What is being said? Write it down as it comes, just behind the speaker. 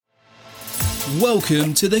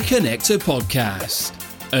Welcome to the Connector Podcast,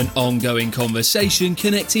 an ongoing conversation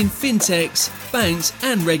connecting fintechs, banks,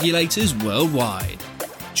 and regulators worldwide.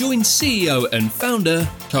 Join CEO and founder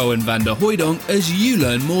Koen van der Hooydonk as you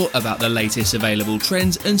learn more about the latest available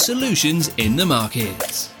trends and solutions in the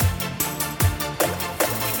markets.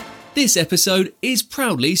 This episode is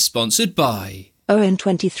proudly sponsored by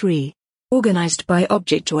ON23, organized by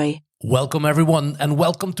Objectway. Welcome everyone and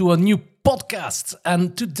welcome to a new podcast.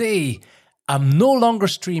 And today I'm no longer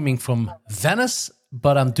streaming from Venice,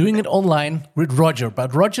 but I'm doing it online with Roger.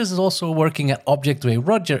 But Roger is also working at Objectway.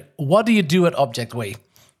 Roger, what do you do at Objectway?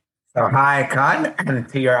 So hi, Con, and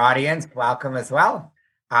to your audience, welcome as well.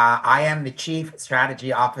 I am the Chief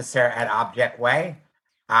Strategy Officer at Objectway.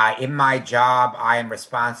 In my job, I am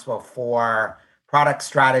responsible for product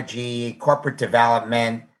strategy, corporate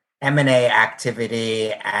development, M&A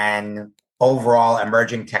activity, and overall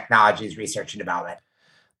emerging technologies research and development.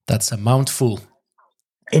 That's a mouthful.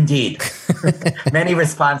 Indeed. Many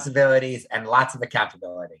responsibilities and lots of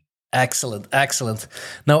accountability. Excellent, excellent.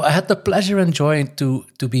 Now, I had the pleasure and joy to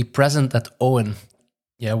be present at Owen.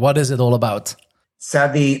 Yeah, what is it all about? So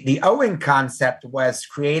the Owen concept was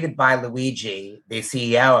created by Luigi, the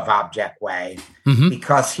CEO of Objectway,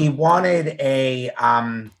 because he wanted a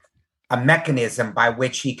mechanism by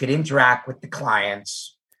which he could interact with the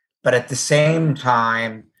clients, but at the same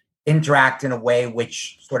time, interact in a way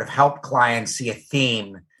which sort of helped clients see a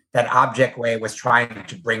theme that Objectway was trying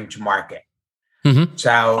to bring to market.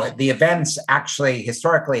 So the events actually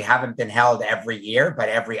historically haven't been held every year, but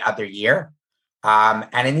every other year.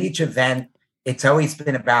 And in each event, it's always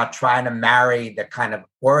been about trying to marry the kind of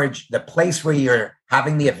origin, the place where you're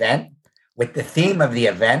having the event with the theme of the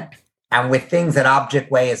event and with things that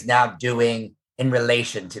Objectway is now doing in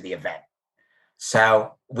relation to the event.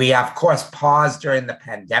 So we, of course, paused during the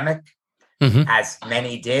pandemic, as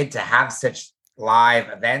many did, to have such live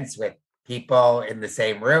events with people in the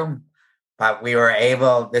same room. But we were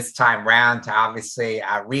able this time round to obviously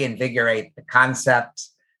reinvigorate the concept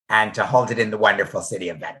and to hold it in the wonderful city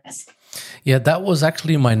of Venice. Yeah, that was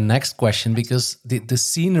actually my next question because the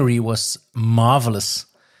scenery was marvelous.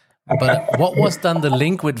 But what was then the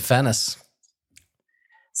link with Venice?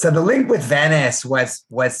 So the link with Venice was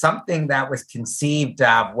something that was conceived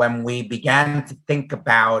of when we began to think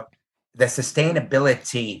about the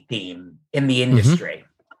sustainability theme in the industry.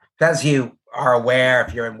 As you are aware,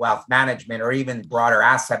 if you're in wealth management or even broader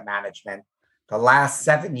asset management, the last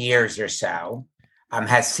 7 years or so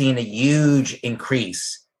has seen a huge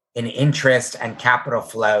increase in interest and capital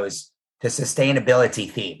flows to sustainability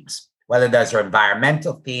themes, whether those are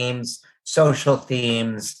environmental themes, social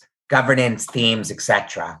themes, governance themes,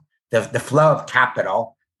 etc. The flow of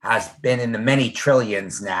capital has been in the many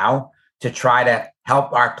trillions now to try to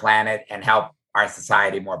help our planet and help our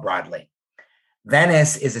society more broadly.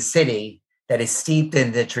 Venice is a city that is steeped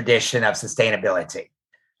in the tradition of sustainability.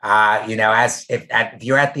 If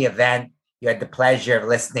you're at the event, you had the pleasure of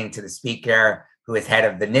listening to the speaker who is head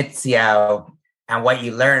of the NITSIO, and what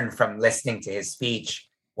you learned from listening to his speech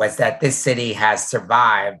was that this city has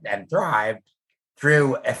survived and thrived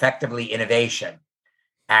through effectively innovation.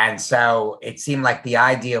 And so it seemed like the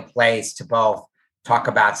ideal place to both talk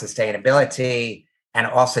about sustainability and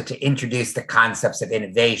also to introduce the concepts of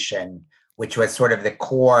innovation, which was sort of the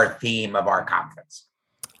core theme of our conference.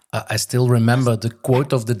 I still remember the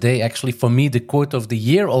quote of the day, actually for me, the quote of the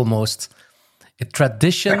year almost. A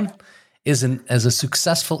tradition is a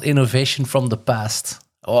successful innovation from the past.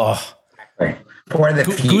 Oh, exactly. For the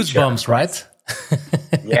future. Goosebumps, right?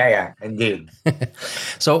 Yeah, indeed.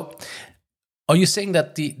 So are you saying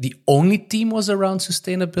that the only theme was around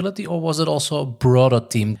sustainability, or was it also a broader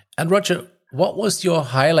theme? And Roger, what was your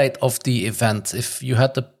highlight of the event? If you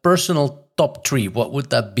had the personal top 3, what would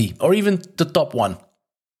that be? Or even the top 1?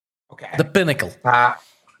 Okay. The pinnacle.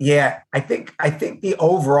 Yeah, I think the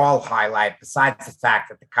overall highlight, besides the fact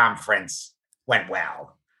that the conference went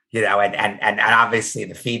well, and obviously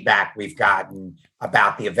the feedback we've gotten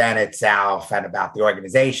about the event itself and about the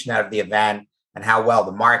organization of the event and how well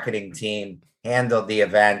the marketing team handled the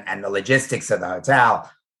event and the logistics of the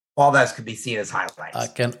hotel, all those could be seen as highlights. I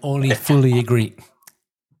can only fully agree.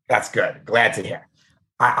 That's good. Glad to hear.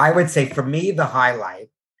 I would say for me, the highlight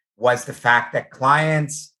was the fact that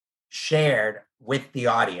clients shared with the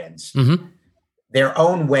audience their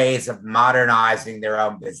own ways of modernizing their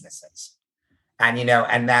own businesses.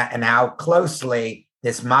 And how closely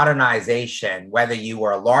this modernization, whether you were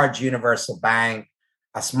a large universal bank,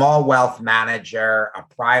 a small wealth manager, a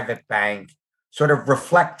private bank, sort of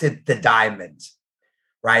reflected the diamond,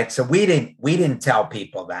 right? So we didn't tell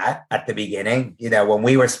people that at the beginning. When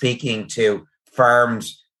we were speaking to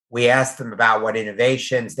firms We asked them about what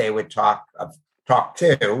innovations they would talk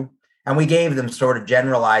to, and we gave them sort of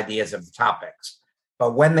general ideas of the topics.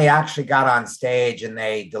 But when they actually got on stage and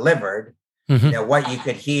they delivered, what you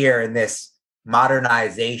could hear in this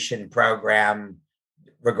modernization program,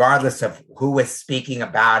 regardless of who was speaking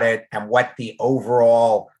about it and what the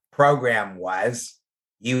overall program was,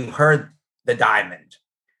 you heard the diamond.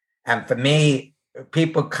 And for me,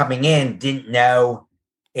 people coming in didn't know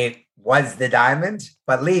it was the diamond,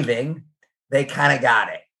 but leaving, they kind of got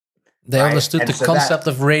it. They understood the concept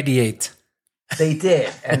of radiate. They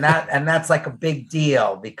did. And that's like a big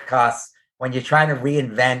deal, because when you're trying to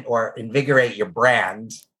reinvent or invigorate your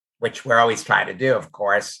brand, which we're always trying to do, of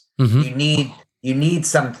course, you need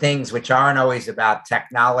some things which aren't always about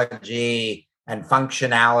technology and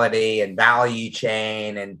functionality and value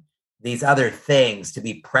chain and these other things to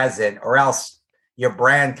be present, or else your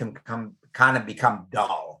brand can kind of become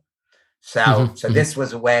dull. So this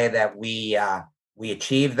was a way that we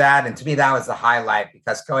achieved that. And to me, that was the highlight,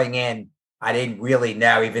 because going in, I didn't really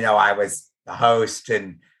know, even though I was the host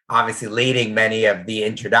and obviously leading many of the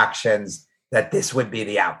introductions, that this would be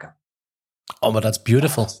the outcome. Oh, but that's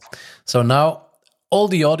beautiful. So now all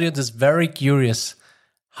the audience is very curious.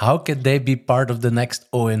 How can they be part of the next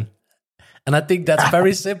Owen? And I think that's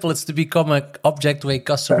very simple. It's to become an Objectway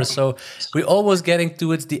customer. So we're almost getting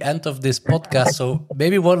towards the end of this podcast. So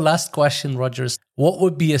maybe one last question, Rogers. What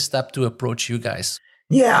would be a step to approach you guys?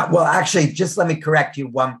 Yeah, well, actually, just let me correct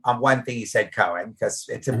you on one thing you said, Cohen, because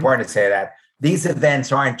it's important to say that these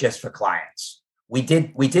events aren't just for clients. We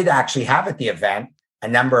did actually have at the event a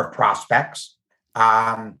number of prospects,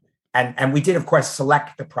 and we did, of course,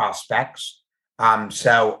 select the prospects.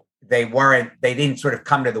 So they didn't sort of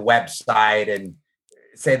come to the website and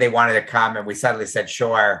say they wanted to come, and we suddenly said,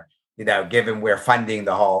 sure, given we're funding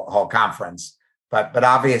the whole conference. But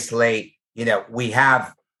obviously, we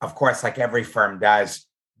have, of course, like every firm does,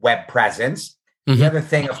 web presence. The other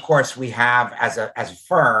thing, of course, we have as a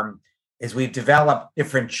firm is we've developed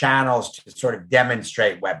different channels to sort of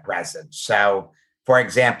demonstrate web presence. So, for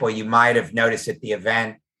example, you might have noticed at the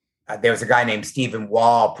event, there was a guy named Stephen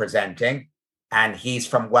Wall presenting, and he's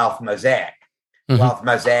from Wealth Mosaic. Wealth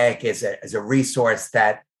Mosaic is a resource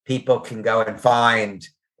that people can go and find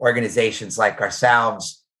organizations like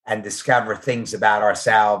ourselves and discover things about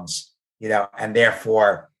ourselves, and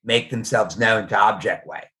therefore make themselves known to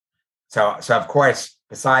Objectway. So of course,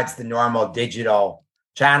 besides the normal digital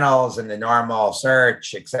channels and the normal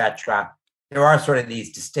search, etc., there are sort of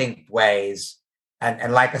these distinct ways.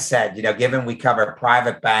 And like I said, given we cover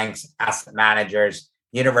private banks, asset managers,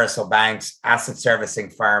 universal banks, asset servicing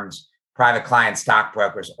firms, private client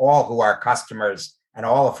stockbrokers, all who are customers and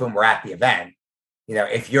all of whom were at the event,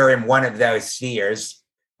 if you're in one of those spheres,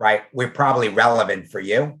 right, we're probably relevant for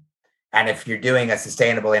you. And if you're doing a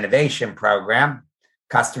sustainable innovation program,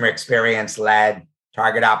 customer experience led,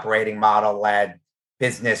 target operating model led,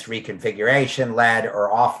 business reconfiguration led,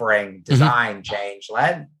 or offering design change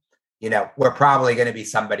led, we're probably going to be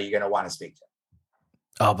somebody you're going to want to speak to.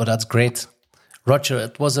 Oh, but that's great. Roger,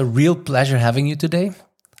 it was a real pleasure having you today.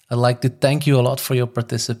 I'd like to thank you a lot for your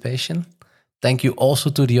participation. Thank you also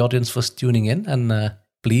to the audience for tuning in. And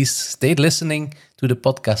please stay listening to the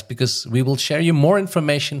podcast, because we will share you more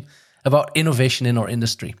information about innovation in our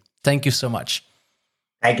industry. Thank you so much.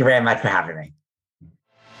 Thank you very much for having me.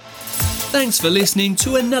 Thanks for listening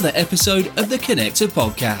to another episode of the Connector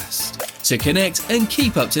Podcast. To connect and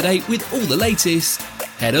keep up to date with all the latest,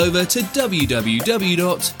 head over to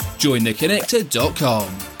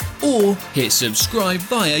www.jointheconnector.com or hit subscribe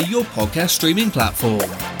via your podcast streaming platform.